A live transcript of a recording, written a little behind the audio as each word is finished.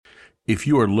If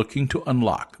you are looking to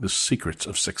unlock the secrets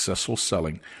of successful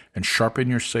selling and sharpen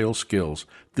your sales skills,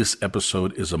 this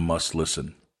episode is a must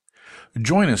listen.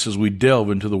 Join us as we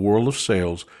delve into the world of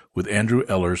sales with Andrew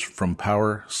Ellers from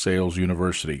Power Sales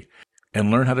University and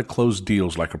learn how to close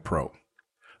deals like a pro.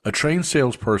 A trained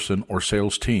salesperson or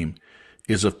sales team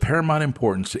is of paramount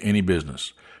importance to any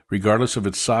business. Regardless of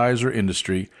its size or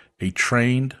industry, a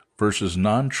trained versus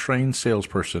non-trained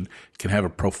salesperson can have a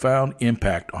profound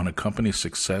impact on a company's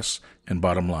success and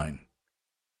bottom line.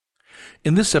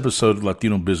 In this episode of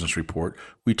Latino Business Report,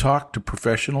 we talk to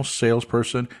professional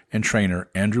salesperson and trainer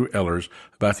Andrew Ellers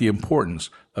about the importance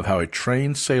of how a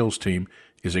trained sales team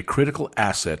is a critical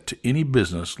asset to any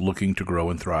business looking to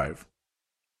grow and thrive.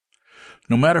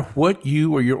 No matter what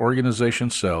you or your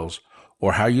organization sells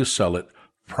or how you sell it,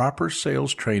 proper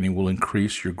sales training will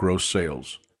increase your gross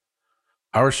sales.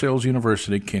 Our Sales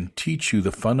University can teach you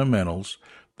the fundamentals,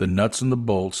 the nuts and the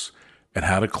bolts, and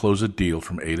how to close a deal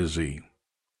from A to Z.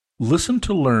 Listen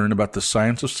to learn about the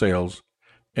science of sales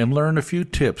and learn a few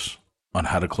tips on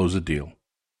how to close a deal.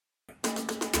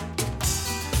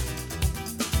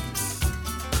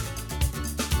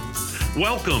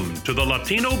 Welcome to the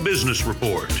Latino Business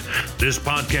Report. This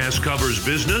podcast covers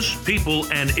business, people,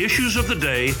 and issues of the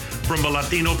day from a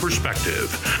Latino perspective.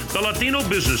 The Latino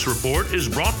Business Report is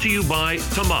brought to you by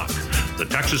TAMAC, the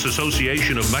Texas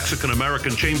Association of Mexican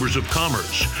American Chambers of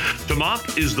Commerce.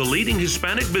 TAMAC is the leading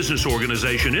Hispanic business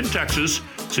organization in Texas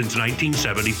since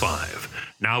 1975.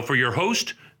 Now for your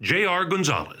host, J.R.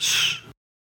 Gonzalez.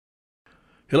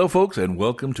 Hello, folks, and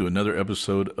welcome to another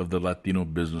episode of the Latino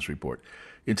Business Report.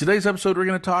 In today's episode, we're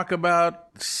going to talk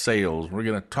about sales. We're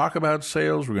going to talk about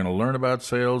sales, we're going to learn about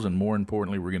sales, and more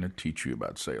importantly, we're going to teach you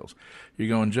about sales. You're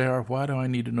going, JR, why do I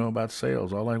need to know about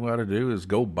sales? All I got to do is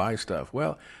go buy stuff.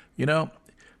 Well,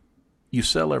 you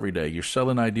sell every day. You're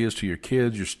selling ideas to your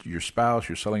kids, your spouse,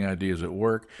 you're selling ideas at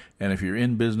work, and if you're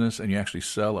in business and you actually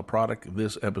sell a product,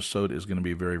 this episode is going to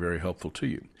be very, very helpful to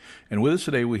you. And with us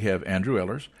today, we have Andrew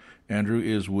Ellers. Andrew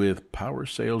is with Power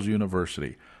Sales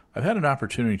University. I've had an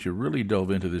opportunity to really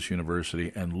delve into this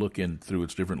university and look in through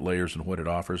its different layers and what it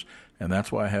offers, and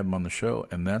that's why I have him on the show,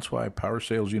 and that's why Power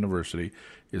Sales University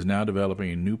is now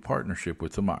developing a new partnership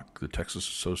with TAMAC, the Texas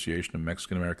Association of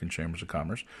Mexican American Chambers of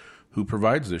Commerce, who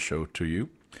provides this show to you.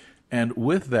 And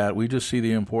with that, we just see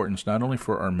the importance not only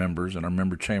for our members and our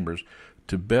member chambers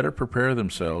to better prepare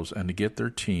themselves and to get their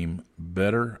team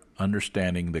better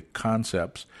understanding the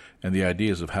concepts and the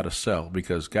ideas of how to sell,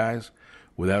 because guys,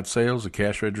 without sales, the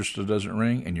cash register doesn't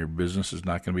ring, and your business is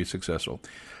not going to be successful.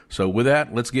 So with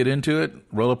that, let's get into it.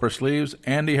 Roll up our sleeves.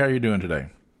 Andy, how are you doing today?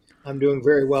 I'm doing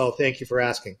very well. Thank you for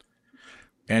asking.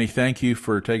 Andy, thank you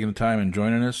for taking the time and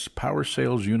joining us. Power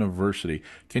Sales University.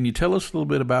 Can you tell us a little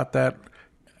bit about that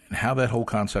and how that whole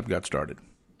concept got started?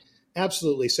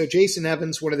 Absolutely. So Jason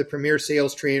Evans, one of the premier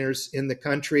sales trainers in the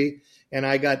country, and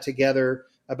I got together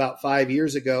about 5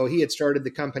 years ago. He had started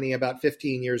the company about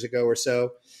 15 years ago or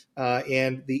so.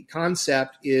 And the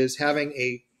concept is having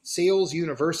a sales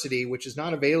university, which is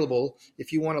not available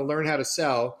if you want to learn how to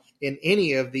sell in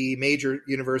any of the major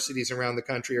universities around the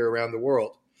country or around the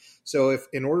world. So if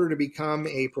in order to become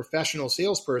a professional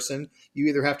salesperson, you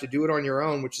either have to do it on your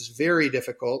own, which is very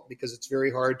difficult because it's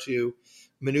very hard to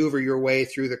maneuver your way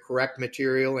through the correct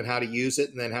material and how to use it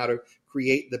and then how to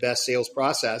create the best sales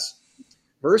process,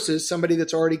 versus somebody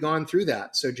that's already gone through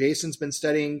that. So Jason's been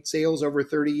studying sales over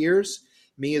 30 years,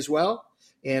 me as well,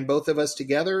 and both of us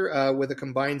together with a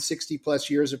combined 60 plus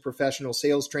years of professional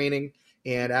sales training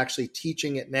and actually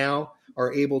teaching it now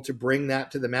are able to bring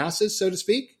that to the masses, so to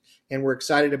speak. And we're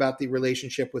excited about the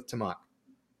relationship with TAMAC.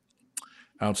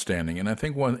 Outstanding. And I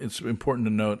think it's important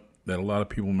to note that a lot of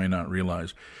people may not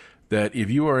realize that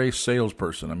if you are a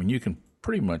salesperson, you can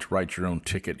pretty much write your own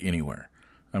ticket anywhere.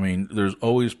 There's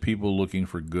always people looking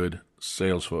for good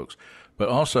sales folks. But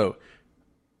also,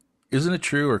 isn't it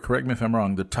true, or correct me if I'm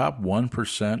wrong, the top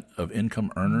 1% of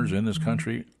income earners in this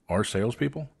country are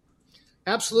salespeople?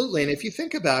 Absolutely. And if you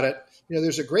think about it,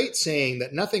 there's a great saying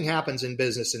that nothing happens in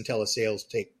business until a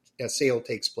sale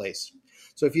takes place.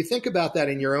 So if you think about that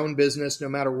in your own business, no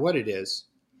matter what it is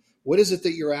it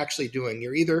that you're actually doing?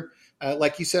 You're either,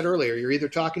 like you said earlier, you're either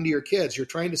talking to your kids, you're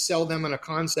trying to sell them on a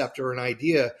concept or an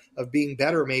idea of being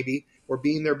better maybe, or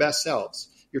being their best selves.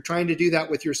 You're trying to do that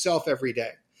with yourself every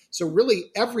day. So really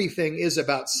everything is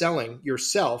about selling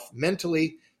yourself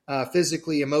mentally,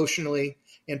 physically, emotionally,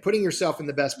 and putting yourself in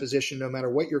the best position no matter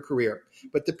what your career.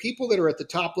 But the people that are at the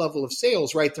top level of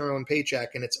sales write their own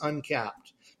paycheck, and it's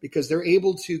uncapped because they're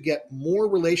able to get more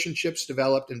relationships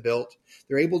developed and built.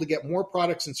 They're able to get more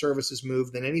products and services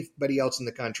moved than anybody else in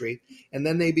the country, and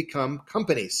then they become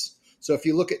companies. So if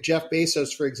you look at Jeff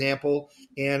Bezos, for example,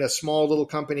 and a small little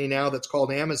company now that's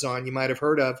called Amazon, you might have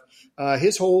heard of,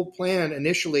 his whole plan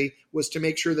initially was to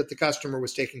make sure that the customer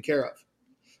was taken care of.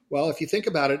 Well, if you think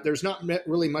about it, there's not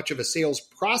really much of a sales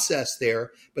process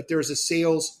there, but there's a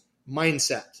sales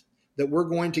mindset that we're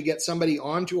going to get somebody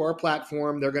onto our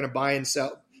platform. They're going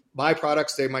to buy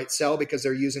products they might sell because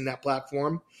they're using that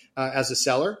platform as a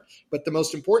seller. But the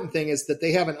most important thing is that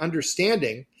they have an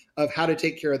understanding of how to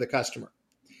take care of the customer.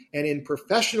 And in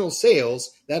professional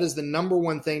sales, that is the number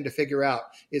one thing to figure out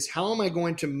is how am I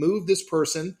going to move this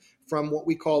person from what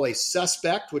we call a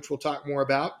suspect, which we'll talk more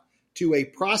about, to a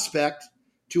prospect,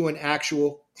 to an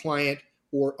actual client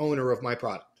or owner of my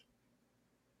product.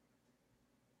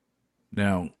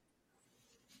 Now,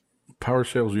 Power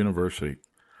Sales University.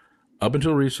 Up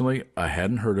until recently, I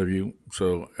hadn't heard of you.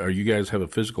 So are you guys have a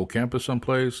physical campus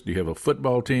someplace? Do you have a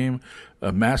football team,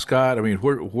 a mascot? I mean,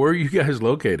 where are you guys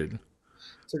located?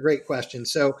 It's a great question.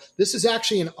 So this is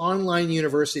actually an online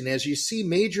university. And as you see,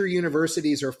 major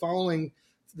universities are following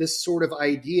this sort of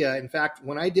idea. In fact,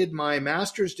 when I did my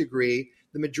master's degree,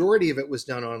 the majority of it was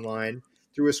done online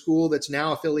through a school that's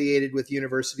now affiliated with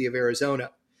University of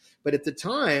Arizona. But at the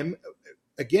time,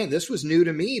 again, this was new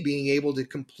to me, being able to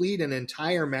complete an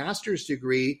entire master's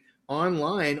degree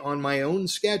online on my own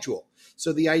schedule.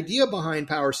 So the idea behind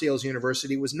Power Sales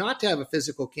University was not to have a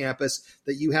physical campus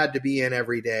that you had to be in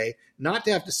every day, not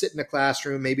to have to sit in a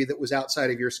classroom maybe that was outside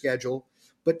of your schedule,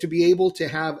 but to be able to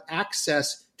have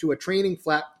access to a training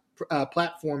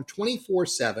platform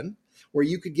 24/7, where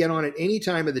you could get on at any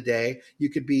time of the day. You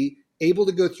could be able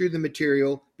to go through the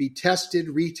material, be tested,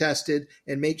 retested,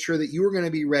 and make sure that you were going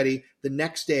to be ready the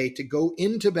next day to go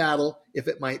into battle, if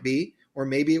it might be, or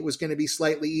maybe it was going to be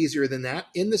slightly easier than that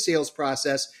in the sales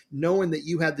process, knowing that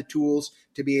you had the tools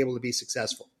to be able to be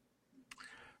successful.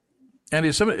 And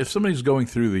if somebody's going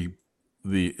through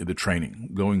the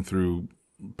training, going through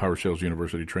Power Sales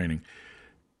University training,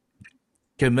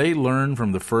 can they learn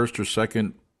from the first or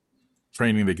second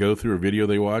training they go through or video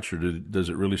they watch, or does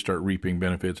it really start reaping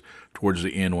benefits towards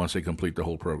the end once they complete the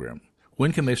whole program?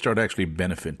 When can they start actually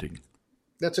benefiting?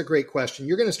 That's a great question.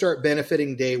 You're going to start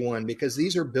benefiting day one because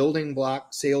these are building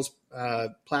block sales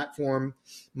platform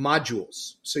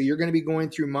modules. So you're going to be going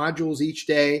through modules each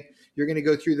day. You're going to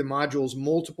go through the modules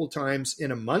multiple times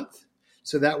in a month.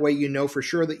 So that way you know for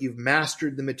sure that you've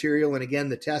mastered the material. And again,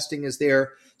 the testing is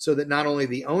there so that not only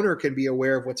the owner can be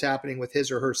aware of what's happening with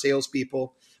his or her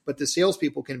salespeople, but the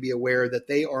salespeople can be aware that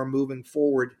they are moving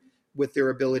forward with their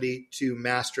ability to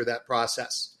master that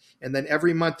process. And then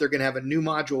every month they're going to have a new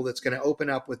module that's going to open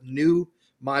up with new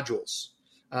modules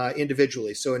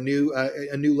individually. So a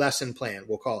new lesson plan,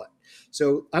 we'll call it.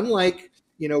 So unlike,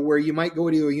 where you might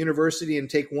go to a university and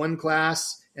take one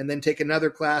class and then take another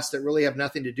class that really have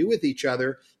nothing to do with each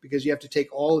other because you have to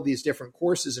take all of these different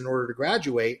courses in order to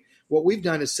graduate, what we've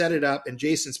done is set it up, and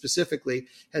Jason specifically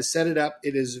has set it up.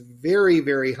 It is very,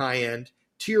 very high-end,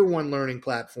 tier one learning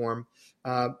platform.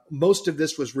 Most of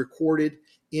this was recorded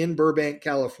in Burbank,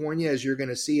 California. As you're going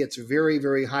to see, it's very,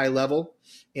 very high level,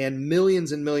 and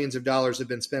millions of dollars have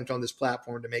been spent on this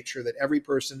platform to make sure that every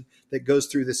person that goes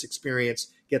through this experience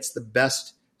gets the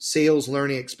best sales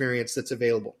learning experience that's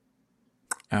available.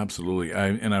 Absolutely.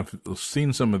 I've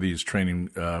seen some of these training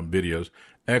videos.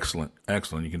 Excellent.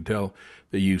 You can tell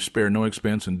that you spare no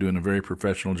expense in doing a very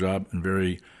professional job and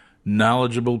very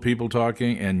knowledgeable people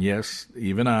talking. And yes,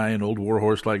 even I, an old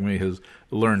warhorse like me, has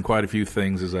learned quite a few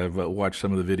things as I've watched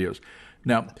some of the videos.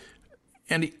 Now,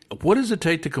 Andy, what does it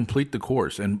take to complete the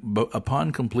course? And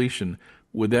upon completion,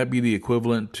 would that be the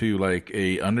equivalent to like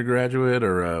a undergraduate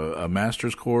or a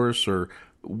master's course? Or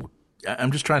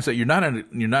I'm just trying to say you're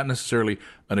not necessarily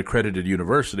an accredited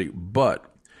university, but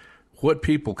what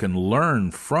people can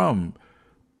learn from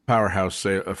Power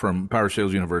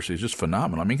Sales University is just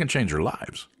phenomenal. I mean, it can change their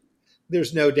lives.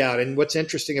 There's no doubt. And what's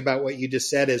interesting about what you just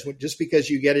said is just because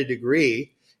you get a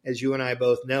degree, as you and I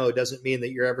both know, doesn't mean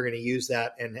that you're ever going to use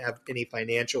that and have any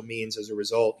financial means as a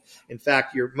result. In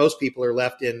fact, most people are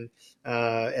left in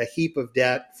a heap of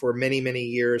debt for many, many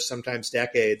years, sometimes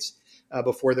decades,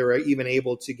 before they're even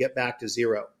able to get back to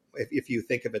zero, if you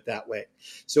think of it that way.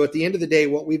 So at the end of the day,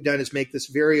 what we've done is make this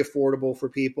very affordable for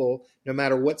people, no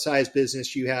matter what size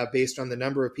business you have, based on the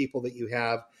number of people that you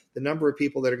have, the number of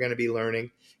people that are going to be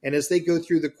learning. And as they go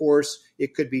through the course,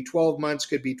 it could be 12 months,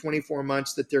 could be 24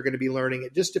 months that they're going to be learning.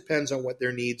 It just depends on what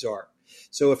their needs are.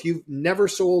 So if you've never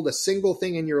sold a single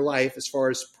thing in your life as far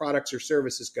as products or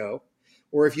services go,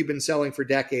 or if you've been selling for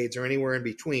decades or anywhere in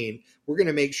between, we're going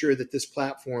to make sure that this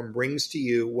platform brings to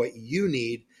you what you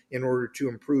need in order to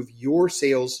improve your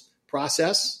sales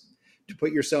process, to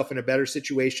put yourself in a better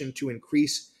situation, to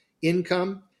increase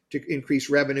income, to increase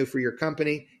revenue for your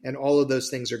company. And all of those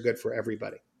things are good for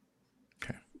everybody.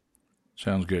 Okay.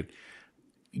 Sounds good.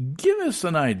 Give us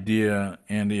an idea,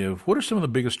 Andy, of what are some of the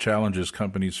biggest challenges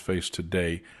companies face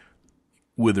today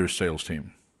with their sales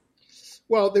team?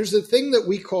 Well, there's a thing that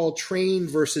we call trained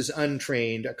versus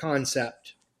untrained, a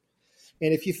concept.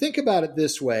 And if you think about it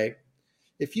this way,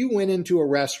 if you went into a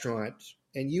restaurant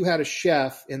and you had a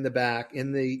chef in the back,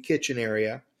 in the kitchen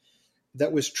area,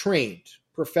 that was trained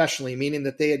professionally, meaning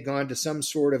that they had gone to some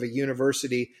sort of a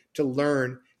university to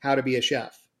learn how to be a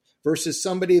chef, versus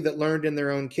somebody that learned in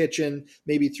their own kitchen,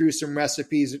 maybe threw some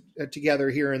recipes together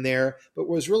here and there, but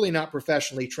was really not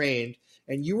professionally trained,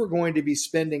 and you were going to be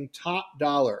spending top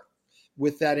dollar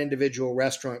with that individual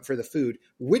restaurant for the food,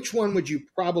 which one would you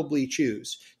probably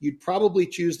choose? You'd probably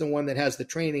choose the one that has the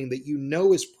training that you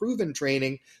know is proven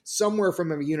training somewhere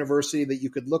from a university that you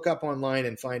could look up online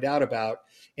and find out about,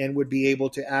 and would be able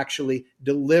to actually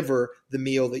deliver the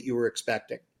meal that you were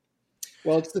expecting.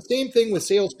 Well, it's the same thing with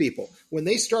salespeople. When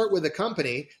they start with a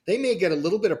company, they may get a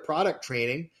little bit of product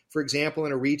training, for example,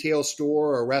 in a retail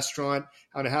store or a restaurant,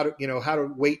 on how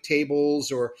to wait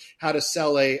tables, or how to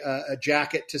sell a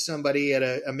jacket to somebody at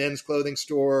a men's clothing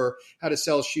store, or how to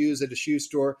sell shoes at a shoe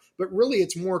store. But really,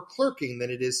 it's more clerking than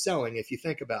it is selling, if you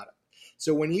think about it.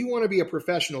 So when you want to be a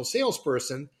professional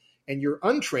salesperson and you're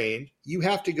untrained, you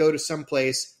have to go to some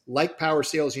place like Power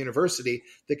Sales University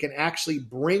that can actually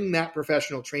bring that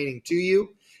professional training to you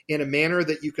in a manner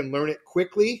that you can learn it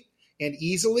quickly and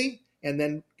easily. And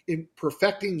then in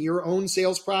perfecting your own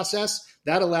sales process,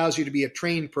 that allows you to be a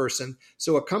trained person.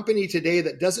 So a company today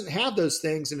that doesn't have those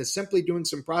things and is simply doing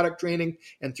some product training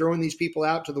and throwing these people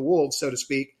out to the wolves, so to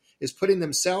speak, is putting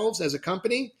themselves as a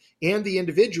company and the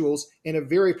individuals in a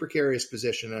very precarious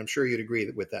position. And I'm sure you'd agree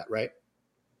with that, right?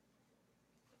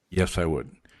 Yes, I would.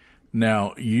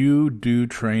 Now, you do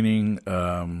training,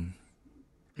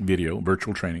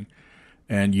 virtual training,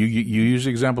 and you use the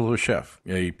example of a chef,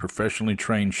 a professionally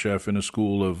trained chef in a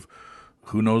school of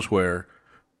who knows where,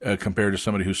 compared to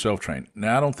somebody who's self-trained.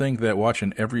 Now, I don't think that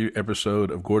watching every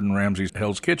episode of Gordon Ramsay's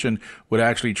Hell's Kitchen would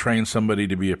actually train somebody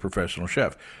to be a professional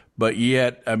chef. But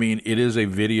yet, I mean, it is a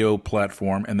video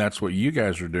platform, and that's what you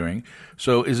guys are doing.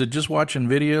 So is it just watching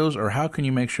videos, or how can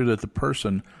you make sure that the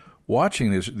person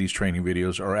watching these training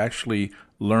videos are actually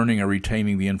learning or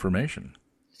retaining the information?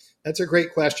 That's a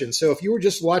great question. So if you were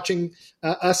just watching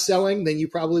us selling, then you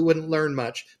probably wouldn't learn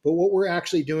much. But what we're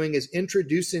actually doing is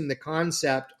introducing the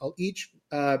concept of each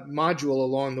module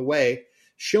along the way,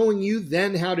 showing you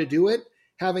then how to do it,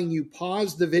 having you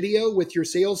pause the video with your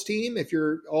sales team if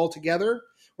you're all together,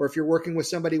 or if you're working with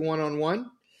somebody one-on-one,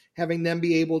 having them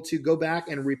be able to go back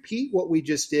and repeat what we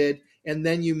just did, and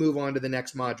then you move on to the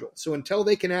next module. So until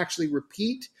they can actually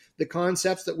repeat the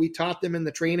concepts that we taught them in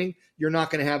the training, you're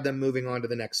not going to have them moving on to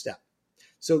the next step.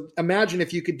 So imagine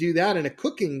if you could do that in a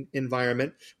cooking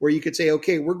environment where you could say,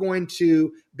 okay, we're going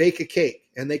to bake a cake,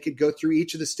 and they could go through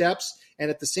each of the steps.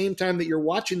 And at the same time that you're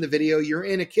watching the video, you're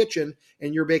in a kitchen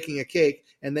and you're baking a cake.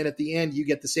 And then at the end, you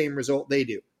get the same result they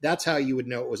do. That's how you would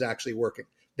know it was actually working.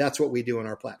 That's what we do in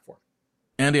our platform.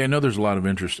 Andy, I know there's a lot of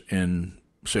interest in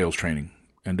sales training,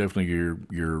 and definitely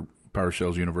your Power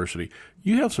Sales University.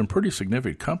 You have some pretty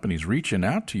significant companies reaching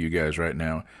out to you guys right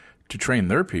now to train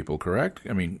their people, correct?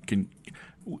 I mean,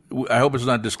 I hope it's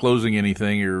not disclosing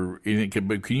anything or anything,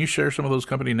 but can you share some of those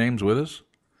company names with us?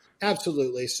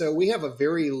 Absolutely. So we have a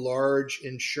very large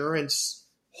insurance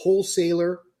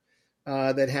wholesaler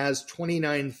that has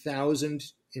 29,000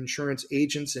 insurance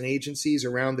agents and agencies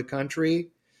around the country,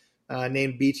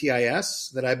 named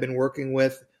BTIS, that I've been working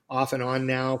with off and on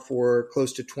now for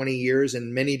close to 20 years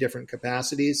in many different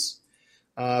capacities.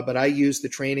 But I use the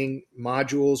training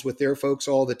modules with their folks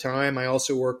all the time. I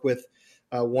also work with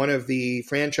one of the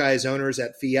franchise owners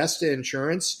at Fiesta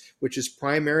Insurance, which is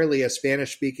primarily a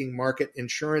Spanish-speaking market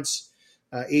insurance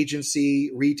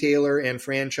agency, retailer, and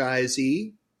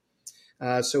franchisee.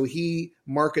 So he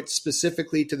markets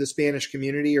specifically to the Spanish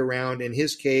community around, in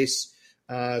his case,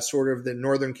 sort of the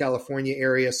Northern California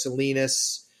area,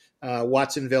 Salinas,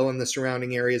 Watsonville, and the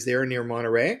surrounding areas there near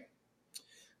Monterey.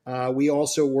 We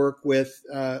also work with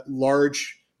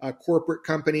large corporate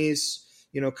companies,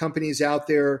 companies out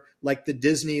there like the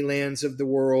Disneylands of the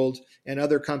world and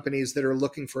other companies that are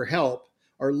looking for help,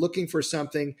 are looking for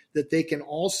something that they can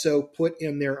also put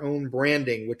in their own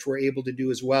branding, which we're able to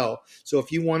do as well. So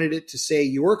if you wanted it to say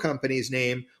your company's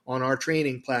name on our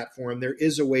training platform, there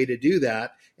is a way to do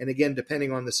that. And again,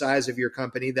 depending on the size of your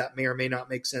company, that may or may not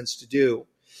make sense to do.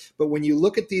 But when you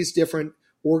look at these different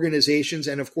organizations.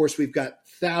 And of course, we've got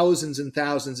thousands and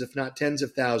thousands, if not tens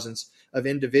of thousands, of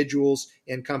individuals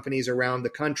and companies around the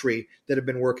country that have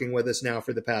been working with us now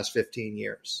for the past 15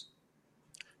 years.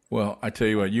 Well, I tell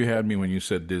you what, you had me when you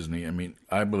said Disney. I mean,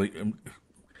 I believe,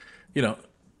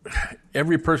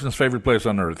 every person's favorite place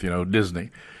on earth,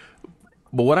 Disney.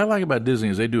 But what I like about Disney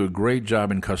is they do a great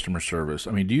job in customer service.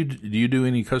 I mean, do you do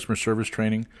any customer service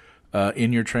training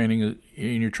in your training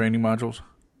modules?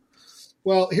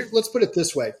 Well, here, let's put it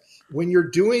this way. When you're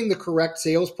doing the correct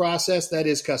sales process, that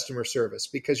is customer service,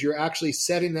 because you're actually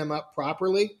setting them up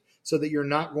properly so that you're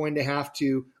not going to have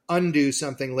to undo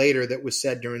something later that was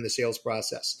said during the sales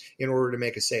process in order to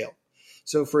make a sale.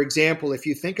 So, for example, if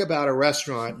you think about a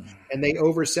restaurant and they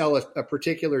oversell a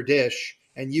particular dish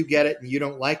and you get it and you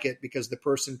don't like it because the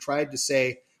person tried to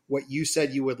say what you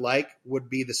said you would like would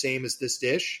be the same as this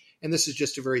dish, and this is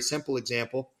just a very simple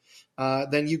example,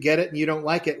 then you get it and you don't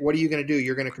like it, what are you going to do?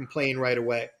 You're going to complain right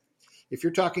away. If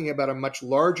you're talking about a much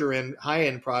larger and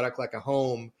high-end product like a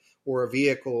home or a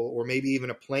vehicle or maybe even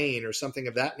a plane or something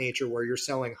of that nature where you're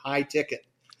selling high-ticket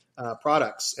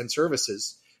products and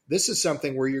services, this is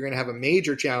something where you're going to have a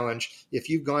major challenge if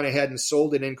you've gone ahead and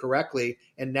sold it incorrectly,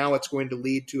 and now it's going to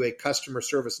lead to a customer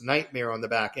service nightmare on the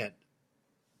back end.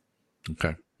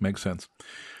 Okay, makes sense.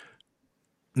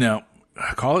 Now,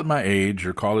 call it my age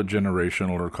or call it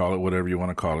generational or call it whatever you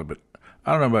want to call it, but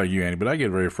I don't know about you, Andy, but I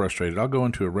get very frustrated. I'll go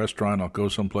into a restaurant, I'll go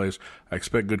someplace, I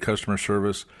expect good customer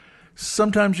service.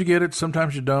 Sometimes you get it,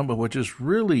 sometimes you don't, but what just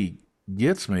really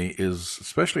gets me is,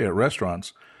 especially at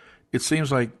restaurants, it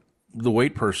seems like the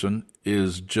wait person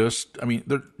is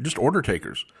they're just order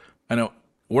takers. I know,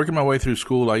 working my way through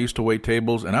school, I used to wait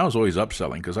tables, and I was always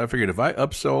upselling because I figured if I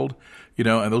upsold,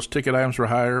 and those ticket items were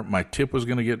higher, my tip was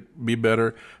going to be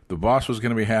better, the boss was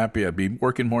going to be happy, I'd be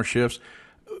working more shifts.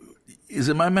 Is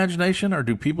it my imagination, or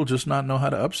do people just not know how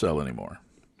to upsell anymore?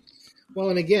 Well,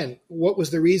 and again, what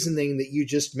was the reasoning that you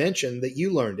just mentioned that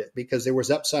you learned it? Because there was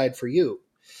upside for you.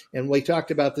 And we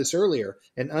talked about this earlier.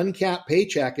 An uncapped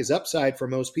paycheck is upside for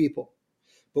most people.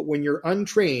 But when you're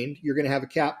untrained, you're going to have a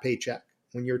capped paycheck.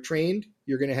 When you're trained,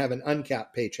 you're going to have an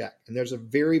uncapped paycheck. And there's a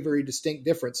very, very distinct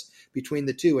difference between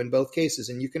the two in both cases.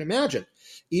 And you can imagine,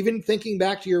 even thinking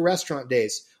back to your restaurant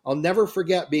days, I'll never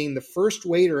forget being the first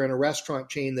waiter in a restaurant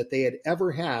chain that they had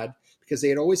ever had, because they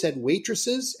had always had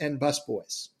waitresses and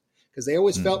busboys. Because they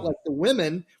always felt like the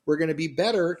women were going to be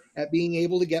better at being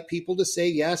able to get people to say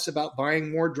yes about buying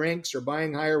more drinks or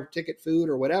buying higher ticket food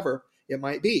or whatever it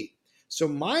might be. So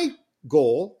my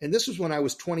goal, and this was when I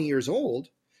was 21 years old,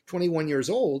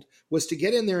 was to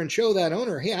get in there and show that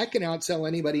owner, hey, I can outsell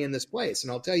anybody in this place.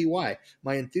 And I'll tell you why.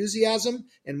 My enthusiasm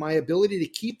and my ability to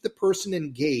keep the person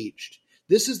engaged.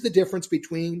 This is the difference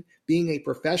between being a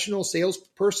professional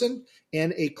salesperson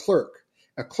and a clerk.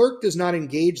 A clerk does not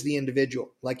engage the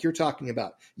individual like you're talking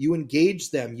about. You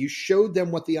engaged them. You showed them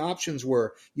what the options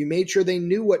were. You made sure they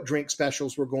knew what drink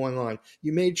specials were going on.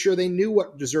 You made sure they knew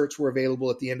what desserts were available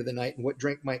at the end of the night and what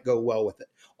drink might go well with it.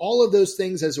 All of those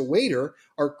things as a waiter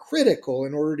are critical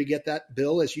in order to get that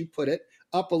bill, as you put it,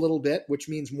 up a little bit, which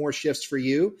means more shifts for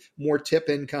you, more tip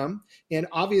income, and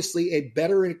obviously a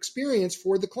better experience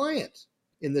for the client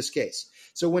in this case.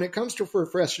 So when it comes to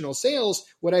professional sales,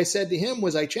 what I said to him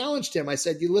was I challenged him. I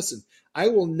said, you listen, I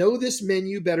will know this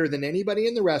menu better than anybody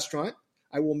in the restaurant.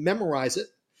 I will memorize it.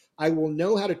 I will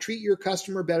know how to treat your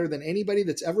customer better than anybody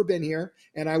that's ever been here.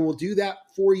 And I will do that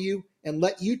for you and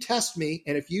let you test me.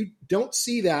 And if you don't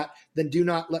see that, then do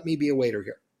not let me be a waiter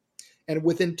here. And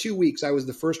within 2 weeks, I was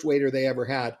the first waiter they ever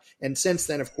had. And since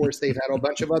then, of course, they've had a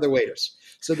bunch of other waiters.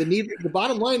 So the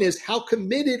bottom line is, how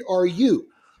committed are you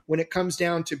when it comes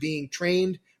down to being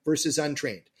trained versus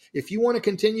untrained? If you want to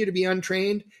continue to be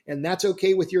untrained, and that's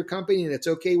okay with your company, and it's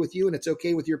okay with you, and it's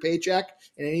okay with your paycheck,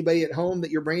 and anybody at home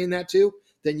that you're bringing that to,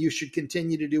 then you should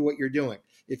continue to do what you're doing.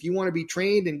 If you want to be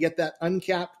trained and get that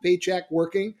uncapped paycheck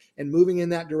working and moving in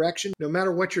that direction, no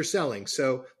matter what you're selling.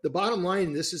 So the bottom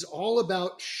line, this is all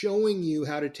about showing you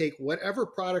how to take whatever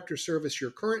product or service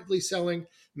you're currently selling,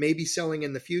 maybe selling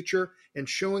in the future, and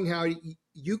showing how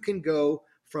you can go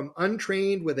from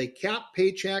untrained with a capped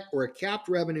paycheck or a capped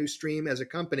revenue stream as a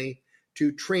company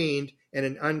to trained and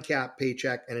an uncapped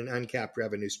paycheck and an uncapped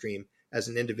revenue stream as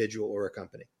an individual or a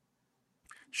company.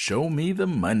 Show me the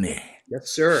money. Yes,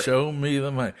 sir. Show me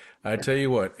the money. I tell you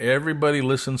what, everybody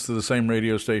listens to the same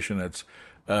radio station. That's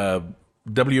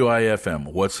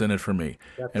WIFM, What's in It for Me.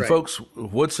 That's and right. Folks,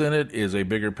 what's in it is a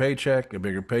bigger paycheck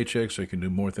so you can do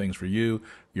more things for you,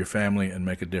 your family, and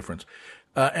make a difference.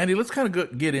 Andy, let's kind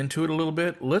of get into it a little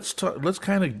bit. Let's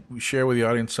kind of share with the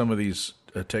audience some of these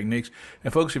techniques.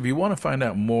 And folks, if you want to find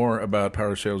out more about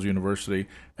Power Sales University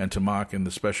and Tamak and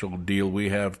the special deal we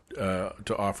have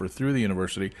to offer through the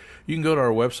university, you can go to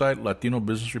our website,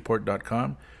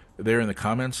 latinobusinessreport.com. There in the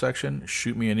comments section,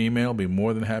 shoot me an email. Be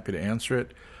more than happy to answer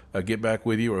it. Get back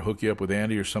with you or hook you up with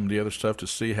Andy or some of the other stuff to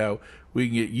see how we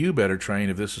can get you better trained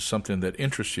if this is something that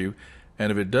interests you. And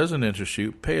if it doesn't interest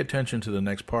you, pay attention to the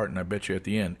next part, and I bet you at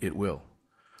the end it will.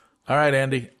 All right,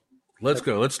 Andy, let's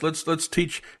go. Let's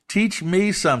teach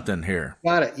me something here.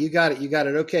 Got it. You got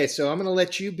it. Okay, so I'm going to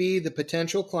let you be the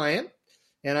potential client,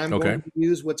 and I'm going to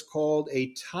use what's called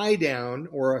a tie down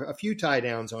or a few tie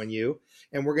downs on you,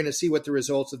 and we're going to see what the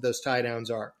results of those tie downs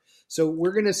are. So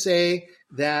we're going to say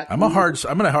that I'm a hard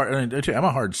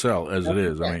sell as it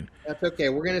is. Okay. I mean, that's okay.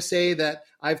 We're going to say that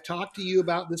I've talked to you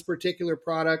about this particular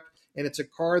product, and it's a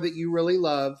car that you really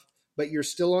love, but you're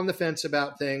still on the fence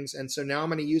about things. And so now I'm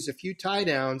going to use a few tie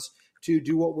downs to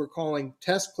do what we're calling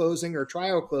test closing or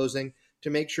trial closing to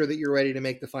make sure that you're ready to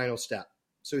make the final step.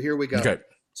 So here we go. Okay.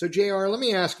 So JR, let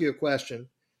me ask you a question.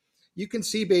 You can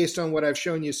see based on what I've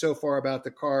shown you so far about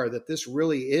the car that this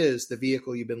really is the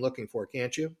vehicle you've been looking for,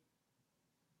 can't you?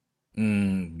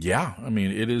 Yeah. I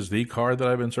mean, it is the car that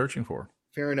I've been searching for.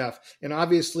 Fair enough. And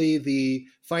obviously the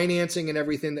financing and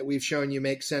everything that we've shown you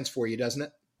makes sense for you, doesn't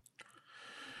it?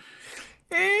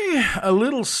 A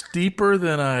little steeper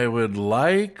than I would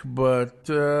like, but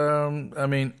I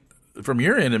mean, from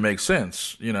your end it makes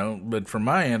sense, but from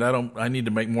my end I need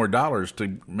to make more dollars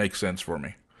to make sense for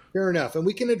me. Fair enough. And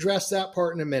we can address that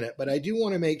part in a minute, but I do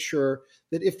want to make sure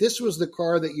that if this was the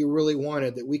car that you really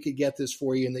wanted, that we could get this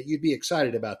for you and that you'd be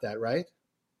excited about that, right?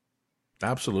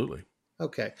 Absolutely.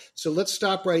 Okay. So let's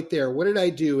stop right there. What did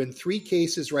I do? In 3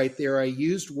 cases right there, I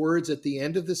used words at the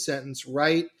end of the sentence,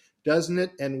 right, doesn't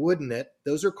it, and wouldn't it.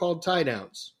 Those are called tie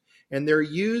downs. And they're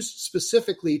used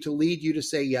specifically to lead you to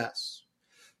say yes.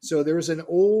 So there's an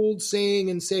old saying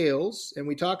in sales, and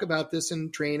we talk about this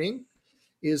in training,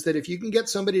 is that if you can get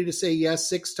somebody to say yes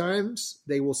 6 times,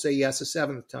 they will say yes a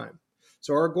 7th time.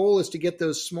 So our goal is to get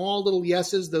those small little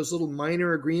yeses, those little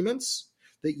minor agreements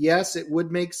that yes, it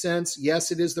would make sense.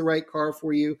 Yes, it is the right car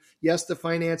for you. Yes, the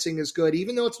financing is good,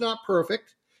 even though it's not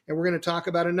perfect. And we're going to talk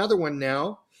about another one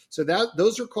now. So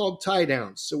those are called tie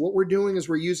downs. So what we're doing is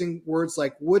we're using words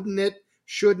like wouldn't it,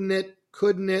 shouldn't it,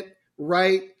 couldn't it,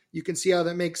 right. You can see how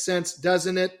that makes sense,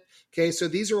 doesn't it? Okay, so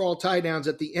these are all tie downs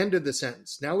at the end of the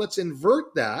sentence. Now let's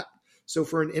invert that. So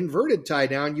for an inverted tie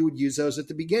down, you would use those at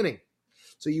the beginning.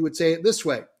 So you would say it this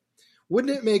way.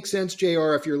 Wouldn't it make sense,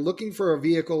 JR, if you're looking for a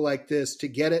vehicle like this to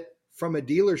get it from a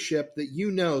dealership that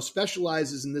you know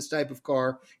specializes in this type of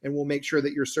car and will make sure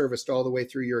that you're serviced all the way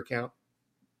through your account?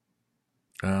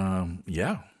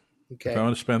 Yeah. Okay. If I'm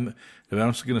going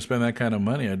to spend that kind of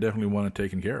money, I definitely want it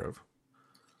taken care of.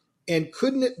 And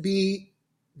couldn't it be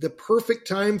the perfect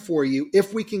time for you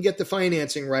if we can get the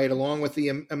financing right, along with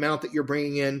the amount that you're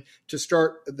bringing in to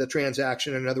start the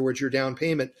transaction, in other words, your down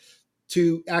payment,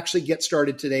 to actually get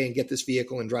started today and get this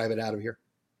vehicle and drive it out of here?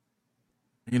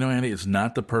 Andy, it's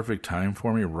not the perfect time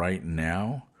for me right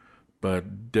now,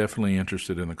 but definitely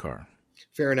interested in the car.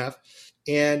 Fair enough.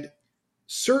 And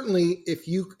certainly if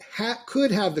you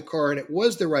could have the car and it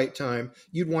was the right time,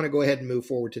 you'd want to go ahead and move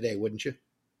forward today, wouldn't you?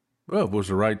 Well, it was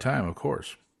the right time, of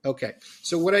course. Okay.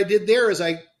 So what I did there is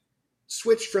I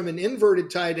switched from an inverted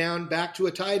tie down back to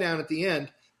a tie down at the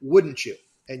end, wouldn't you?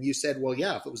 And you said, well,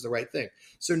 yeah, if it was the right thing.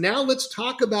 So now let's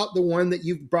talk about the one that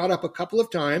you've brought up a couple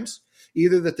of times,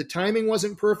 either that the timing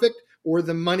wasn't perfect or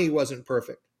the money wasn't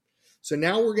perfect. So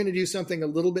now we're going to do something a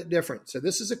little bit different. So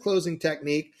this is a closing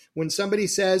technique. When somebody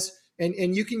says,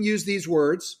 and you can use these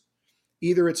words,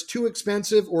 either it's too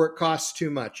expensive or it costs too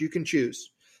much. You can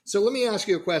choose. So let me ask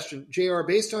you a question, JR,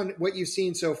 based on what you've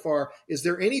seen so far, is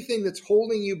there anything that's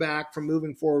holding you back from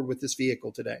moving forward with this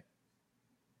vehicle today?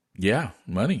 Yeah,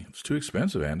 money. It's too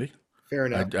expensive, Andy. Fair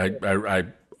enough. I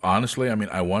honestly,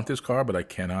 I want this car, but I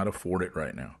cannot afford it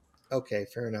right now. Okay,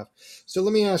 fair enough. So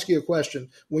let me ask you a question.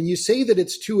 When you say that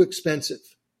it's too expensive,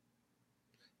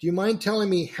 do you mind telling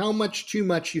me how much too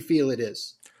much you feel it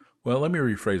is? Well, let me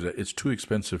rephrase that. It's too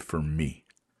expensive for me.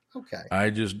 Okay. I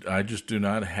just do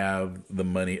not have the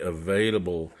money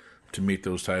available to meet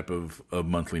those type of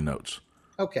monthly notes.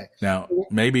 Okay. Now,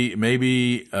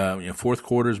 maybe fourth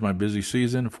quarter is my busy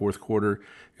season. Fourth quarter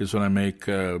is when I make,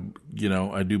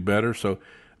 I do better. So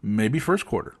maybe first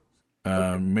quarter.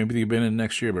 Maybe they've been in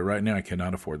next year, but right now I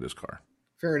cannot afford this car.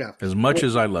 Fair enough. As much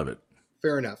as I love it.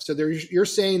 Fair enough. So you're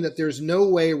saying that there's no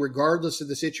way, regardless of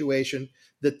the situation,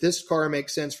 that this car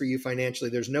makes sense for you financially.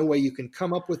 There's no way you can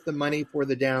come up with the money for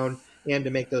the down and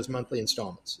to make those monthly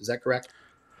installments. Is that correct?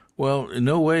 Well, in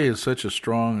no way is such a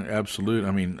strong absolute. I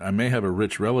mean, I may have a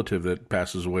rich relative that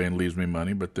passes away and leaves me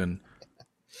money, but then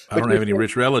I But don't you're have any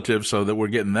rich relatives, so that we're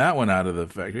getting that one out of the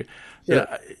factory. sure.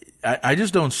 Yeah, I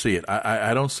just don't see it.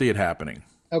 I don't see it happening.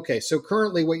 Okay, so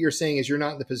currently what you're saying is you're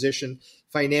not in the position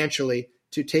financially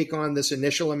to take on this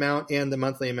initial amount and the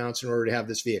monthly amounts in order to have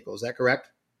this vehicle. Is that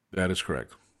correct? That is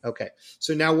correct. Okay.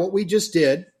 So now what we just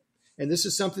did, and this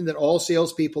is something that all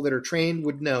salespeople that are trained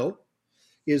would know,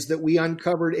 is that we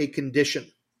uncovered a condition.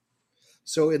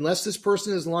 So unless this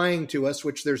person is lying to us,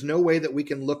 which there's no way that we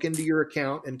can look into your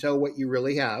account and tell what you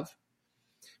really have,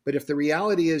 but if the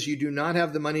reality is you do not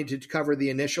have the money to cover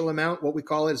the initial amount, what we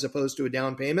call it, as opposed to a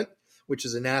down payment, which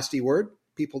is a nasty word.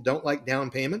 People don't like down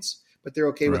payments, but they're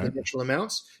okay with Right. initial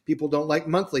amounts. People don't like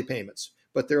monthly payments,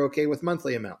 but they're okay with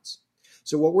monthly amounts.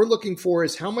 So what we're looking for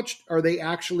is how much are they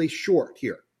actually short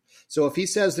here? So if he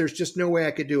says there's just no way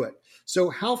I could do it. So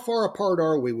how far apart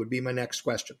are we would be my next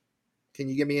question. Can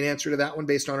you give me an answer to that one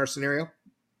based on our scenario?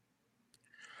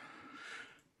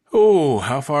 Oh,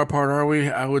 how far apart are we?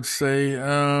 I would say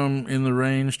in the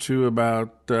range to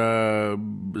about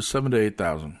 7,000 to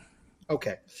 8,000.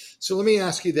 Okay. So let me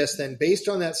ask you this then. Based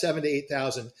on that 7,000 to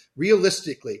 8,000,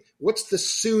 realistically, what's the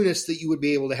soonest that you would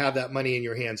be able to have that money in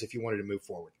your hands if you wanted to move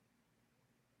forward?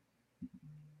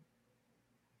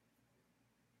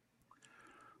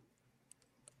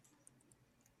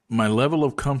 My level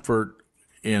of comfort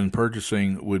in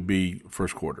purchasing would be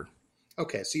first quarter.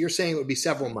 Okay. So you're saying it would be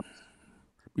several months.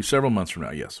 Be several months from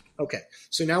now, yes. Okay.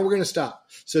 So now we're going to stop.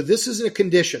 So this is a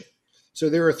condition. So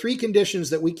there are 3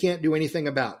 conditions that we can't do anything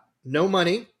about. No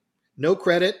money, no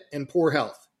credit, and poor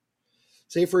health.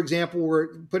 Say, for example,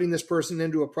 we're putting this person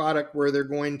into a product where they're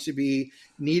going to be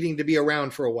needing to be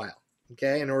around for a while,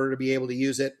 okay, in order to be able to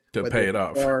use it. To pay it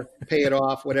off. Or pay it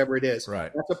off, whatever it is. Right.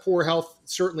 That's a poor health,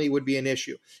 certainly would be an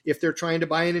issue. If they're trying to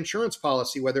buy an insurance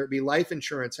policy, whether it be life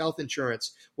insurance, health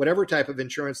insurance, whatever type of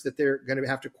insurance that they're going to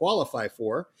have to qualify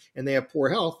for, and they have poor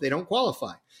health, they don't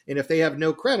qualify. And if they have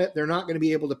no credit, they're not going to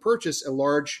be able to purchase a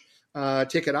large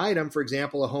ticket item, for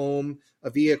example, a home, a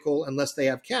vehicle, unless they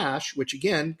have cash, which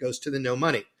again goes to the no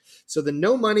money. So the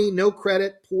no money, no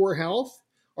credit, poor health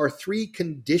are 3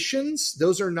 conditions.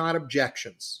 Those are not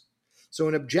objections. So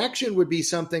an objection would be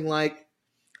something like,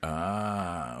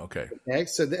 okay. okay,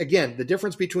 so again, the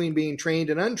difference between being trained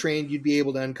and untrained, you'd be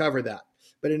able to uncover that.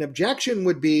 But an objection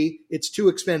would be, it's too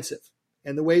expensive.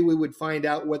 And the way we would find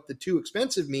out what the too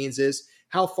expensive means is,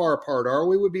 how far apart are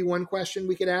we would be one question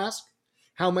we could ask.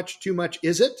 How much too much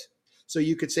is it? So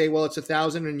you could say, well, it's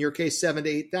 1,000, in your case, 7,000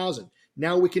 to 8,000.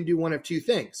 Now we can do one of 2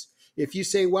 things. If you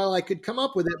say, well, I could come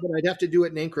up with it, but I'd have to do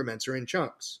it in increments or in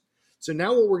chunks. So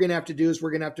now what we're going to have to do is we're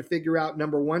going to have to figure out,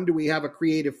 number one, do we have a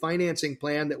creative financing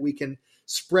plan that we can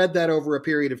spread that over a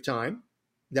period of time?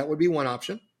 That would be one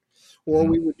option. Or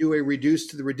we would do a reduce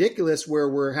to the ridiculous where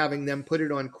we're having them put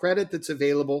it on credit that's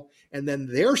available, and then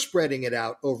they're spreading it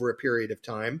out over a period of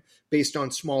time based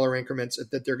on smaller increments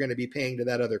that they're going to be paying to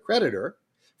that other creditor.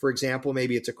 For example,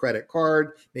 maybe it's a credit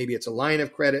card, maybe it's a line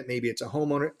of credit, maybe it's a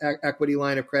homeowner equity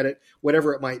line of credit,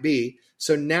 whatever it might be.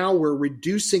 So now we're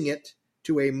reducing it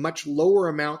to a much lower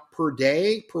amount per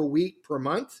day, per week, per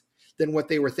month than what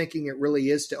they were thinking it really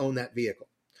is to own that vehicle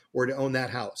or to own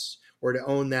that house or to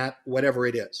own that whatever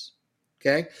it is.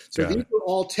 Okay. So these are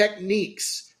all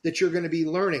techniques that you're going to be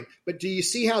learning. But do you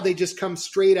see how they just come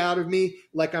straight out of me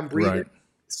like I'm breathing, Right.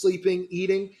 sleeping,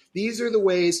 eating? These are the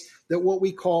ways that what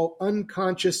we call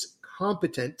unconscious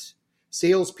competent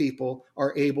salespeople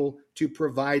are able to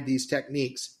provide these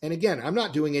techniques. And again, I'm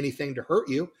not doing anything to hurt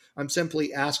you. I'm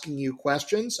simply asking you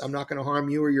questions. I'm not going to harm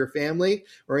you or your family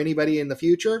or anybody in the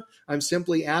future. I'm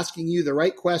simply asking you the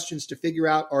right questions to figure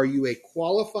out, are you a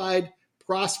qualified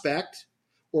prospect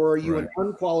or are you an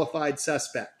unqualified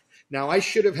suspect? Now, I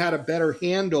should have had a better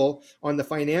handle on the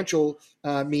financial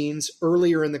means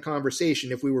earlier in the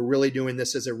conversation if we were really doing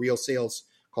this as a real sales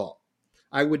call.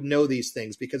 I would know these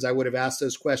things because I would have asked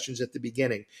those questions at the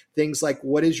beginning. Things like,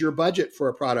 what is your budget for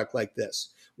a product like this?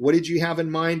 What did you have in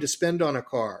mind to spend on a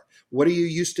car? What are you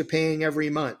used to paying every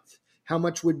month? How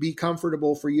much would be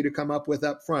comfortable for you to come up with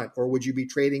up front? Or would you be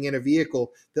trading in a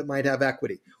vehicle that might have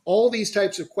equity? All these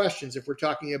types of questions if we're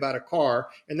talking about a car,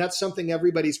 and that's something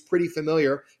everybody's pretty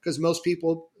familiar because most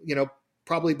people,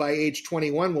 probably by age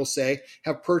 21 will say,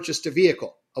 have purchased a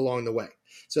vehicle along the way.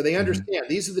 So they understand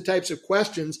these are the types of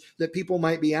questions that people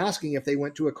might be asking if they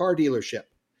went to a car dealership.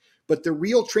 But the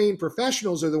real trained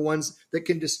professionals are the ones that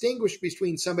can distinguish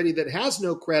between somebody that has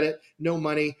no credit, no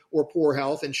money, or poor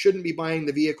health and shouldn't be buying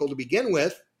the vehicle to begin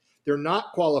with. They're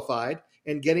not qualified.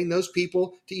 and getting those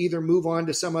people to either move on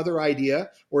to some other idea,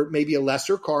 or maybe a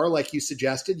lesser car like you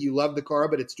suggested. You love the car,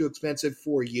 but it's too expensive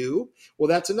for you. Well,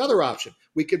 that's another option.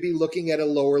 We could be looking at a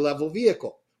lower level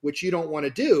vehicle, which you don't want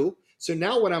to do. So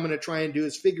now what I'm going to try and do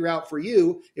is figure out for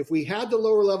you, if we had the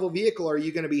lower level vehicle, are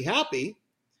you going to be happy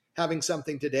having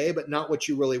something today, but not what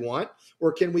you really want?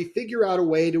 Or can we figure out a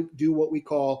way to do what we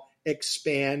call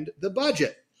expand the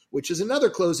budget, which is another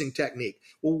closing technique?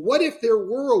 Well, what if there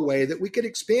were a way that we could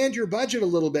expand your budget a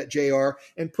little bit, JR,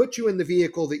 and put you in the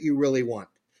vehicle that you really want?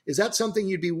 Is that something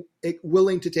you'd be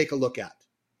willing to take a look at?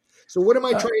 So what am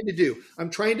I trying to do? I'm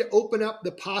trying to open up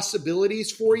the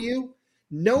possibilities for you,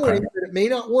 knowing that it may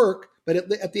not work, but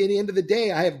at the end of the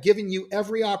day, I have given you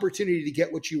every opportunity to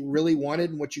get what you really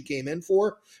wanted and what you came in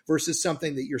for versus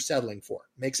something that you're settling for.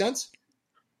 Make sense?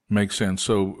 Makes sense.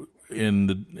 So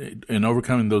in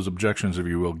overcoming those objections, if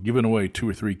you will, giving away 2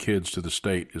 or 3 kids to the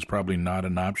state is probably not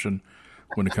an option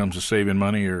when it comes to saving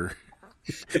money or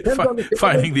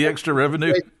finding the extra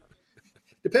revenue.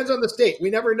 Depends on the state. We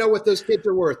never know what those kids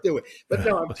are worth, do we? But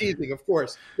no, I'm teasing, of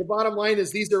course. The bottom line is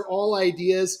these are all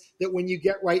ideas that when you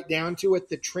get right down to it,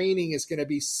 the training is going to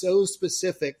be so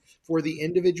specific for the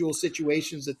individual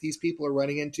situations that these people are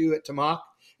running into at Tamak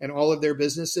and all of their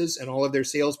businesses and all of their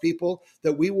salespeople,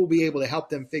 that we will be able to help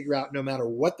them figure out, no matter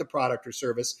what the product or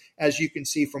service, as you can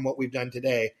see from what we've done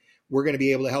today, we're going to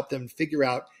be able to help them figure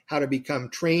out how to become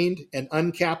trained and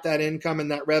uncap that income and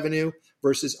that revenue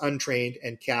versus untrained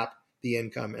and cap the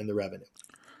income and the revenue.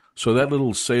 So that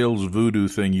little sales voodoo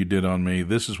thing you did on me,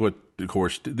 this is what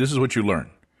you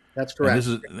learn. That's correct.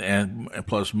 And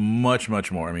plus much,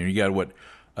 much more. I mean, you got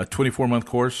a 24-month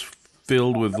course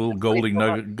filled with little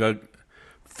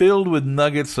filled with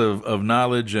nuggets of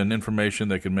knowledge and information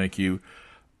that can make you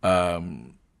a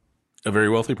very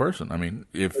wealthy person. I mean,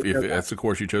 if that's the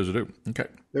course you chose to do. Okay.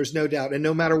 There's no doubt. And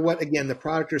no matter what, again, the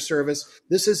product or service,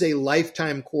 this is a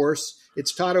lifetime course.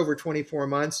 It's taught over 24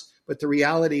 months. But the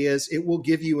reality is it will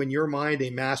give you in your mind a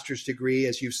master's degree,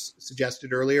 as you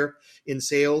suggested earlier, in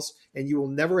sales. And you will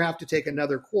never have to take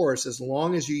another course as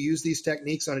long as you use these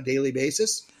techniques on a daily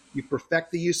basis. You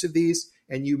perfect the use of these,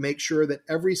 and you make sure that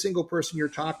every single person you're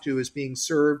talking to is being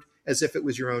served as if it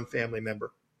was your own family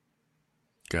member.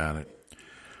 Got it.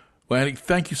 Well, Andy,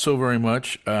 thank you so very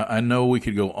much. I know we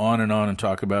could go on and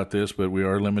talk about this, but we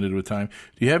are limited with time.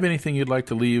 Do you have anything you'd like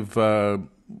to leave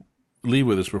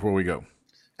with us before we go?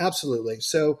 Absolutely.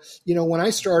 So, when I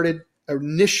started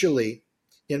initially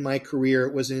in my career,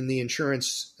 it was in the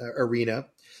insurance arena,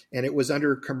 and it was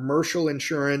under commercial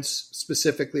insurance,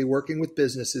 specifically working with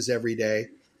businesses every day.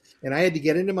 And I had to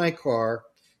get into my car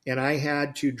and I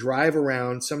had to drive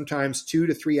around sometimes 2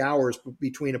 to 3 hours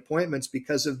between appointments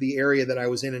because of the area that I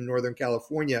was in Northern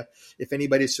California. If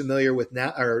anybody's familiar with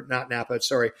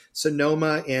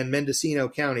Sonoma and Mendocino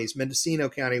counties. Mendocino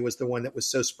County was the one that was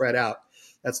so spread out.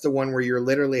 That's the one where you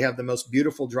literally have the most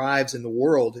beautiful drives in the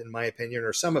world, in my opinion,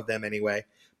 or some of them anyway,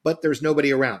 but there's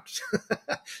nobody around.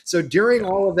 So during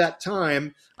all of that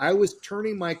time, I was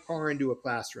turning my car into a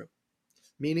classroom,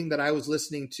 meaning that I was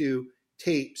listening to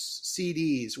tapes,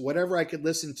 CDs, whatever I could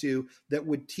listen to that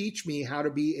would teach me how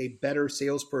to be a better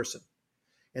salesperson.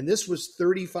 And this was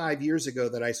 35 years ago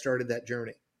that I started that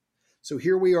journey. So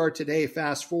here we are today,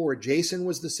 fast forward. Jason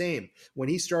was the same. When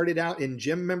he started out in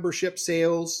gym membership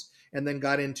sales and then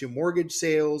got into mortgage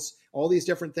sales, all these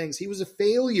different things, he was a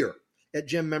failure at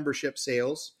gym membership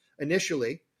sales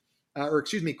initially,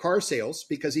 car sales,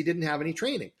 because he didn't have any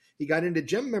training. He got into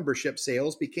gym membership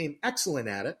sales, became excellent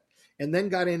at it, and then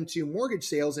got into mortgage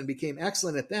sales and became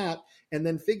excellent at that, and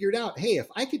then figured out, hey, if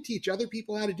I could teach other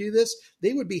people how to do this,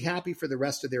 they would be happy for the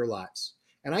rest of their lives.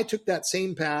 And I took that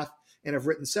same path and have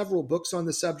written several books on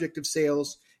the subject of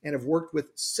sales and have worked with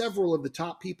several of the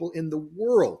top people in the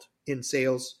world in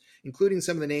sales, including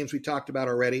some of the names we talked about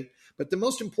already. But the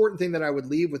most important thing that I would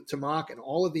leave with Tamak and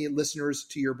all of the listeners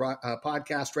to your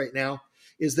podcast right now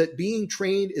is that being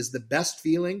trained is the best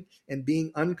feeling, and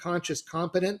being unconscious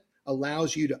competent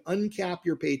allows you to uncap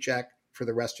your paycheck for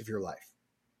the rest of your life.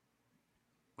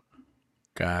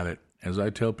 Got it. As I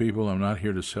tell people, I'm not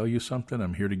here to sell you something.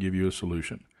 I'm here to give you a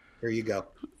solution. There you go.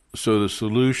 So the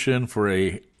solution for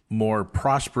a more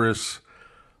prosperous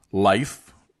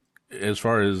life as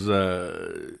far as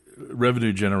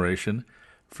revenue generation,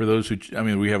 for those who,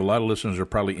 we have a lot of listeners who are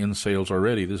probably in sales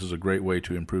already. This is a great way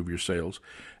to improve your sales.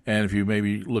 And if you may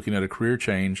be looking at a career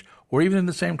change, or even in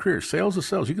the same career, sales is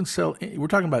sales. You can sell, we're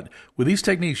talking about, with these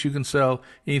techniques, you can sell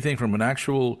anything from an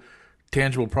actual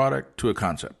tangible product to a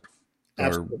concept.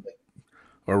 Absolutely.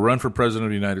 Or run for president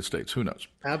of the United States. Who knows?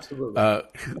 Absolutely.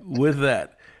 With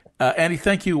that, Andy,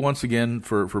 thank you once again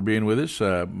for being with us.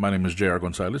 My name is J.R.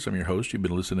 Gonzalez. I'm your host. You've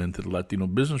been listening to the Latino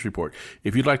Business Report.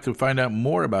 If you'd like to find out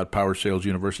more about Power Sales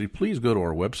University, please go to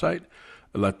our website,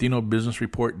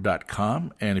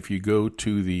 latinobusinessreport.com. And if you go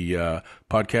to the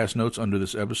podcast notes under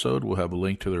this episode, we'll have a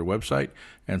link to their website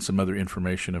and some other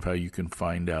information of how you can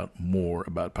find out more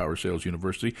about Power Sales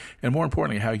University. And more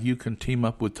importantly, how you can team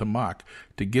up with Tamak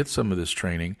to get some of this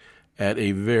training at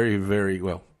a very, very,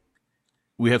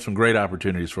 we have some great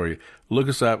opportunities for you. Look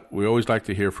us up. We always like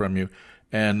to hear from you.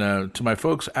 And to my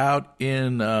folks out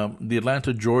in the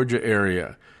Atlanta, Georgia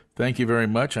area, thank you very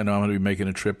much. I know I'm going to be making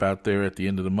a trip out there at the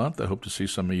end of the month. I hope to see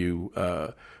some of you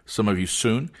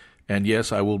soon. And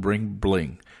yes, I will bring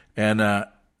bling. And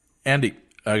Andy,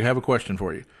 I have a question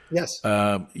for you. Yes.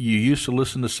 You used to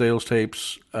listen to sales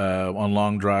tapes on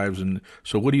long drives, and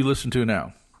so what do you listen to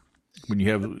now when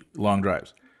you have long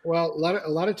drives? Well, a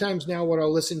lot of times now, what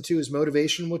I'll listen to is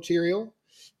motivational material,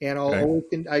 and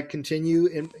I continue,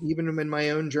 even in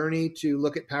my own journey, to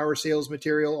look at power sales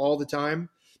material all the time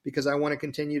because I want to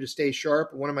continue to stay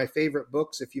sharp. One of my favorite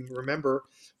books, if you remember,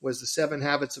 was The 7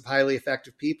 Habits of Highly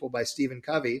Effective People by Stephen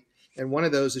Covey, and one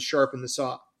of those is Sharpen the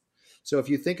Saw. So if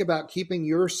you think about keeping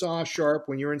your saw sharp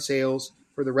when you're in sales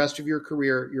for the rest of your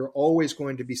career, you're always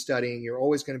going to be studying, you're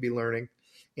always going to be learning,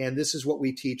 and this is what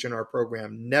we teach in our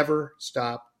program: never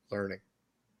stop learning.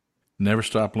 Never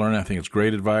stop learning. I think it's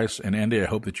great advice. And Andy, I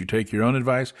hope that you take your own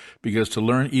advice, because to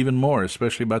learn even more,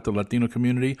 especially about the Latino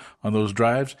community on those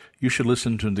drives, you should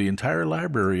listen to the entire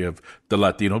library of the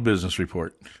Latino Business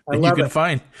Report. And you can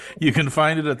find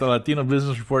it at the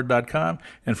latinobusinessreport.com.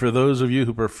 And for those of you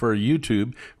who prefer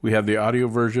YouTube, we have the audio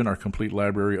version, our complete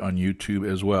library on YouTube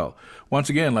as well. Once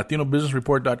again,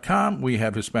 latinobusinessreport.com. We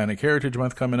have Hispanic Heritage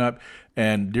Month coming up.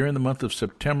 And during the month of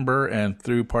September and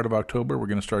through part of October, we're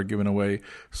going to start giving away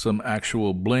some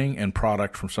actual bling and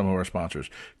product from some of our sponsors.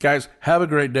 Guys, have a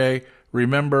great day.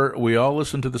 Remember, we all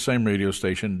listen to the same radio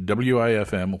station,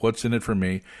 WIFM, What's in It for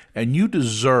Me, and you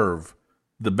deserve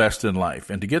the best in life.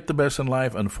 And to get the best in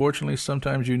life, unfortunately,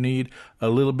 sometimes you need a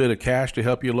little bit of cash to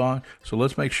help you along. So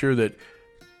let's make sure that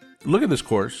look at this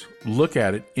course, look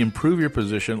at it, improve your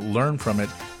position, learn from it,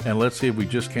 and let's see if we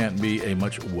just can't be a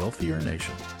much wealthier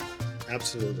nation.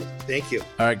 Absolutely. Thank you.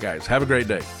 All right, guys. Have a great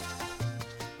day.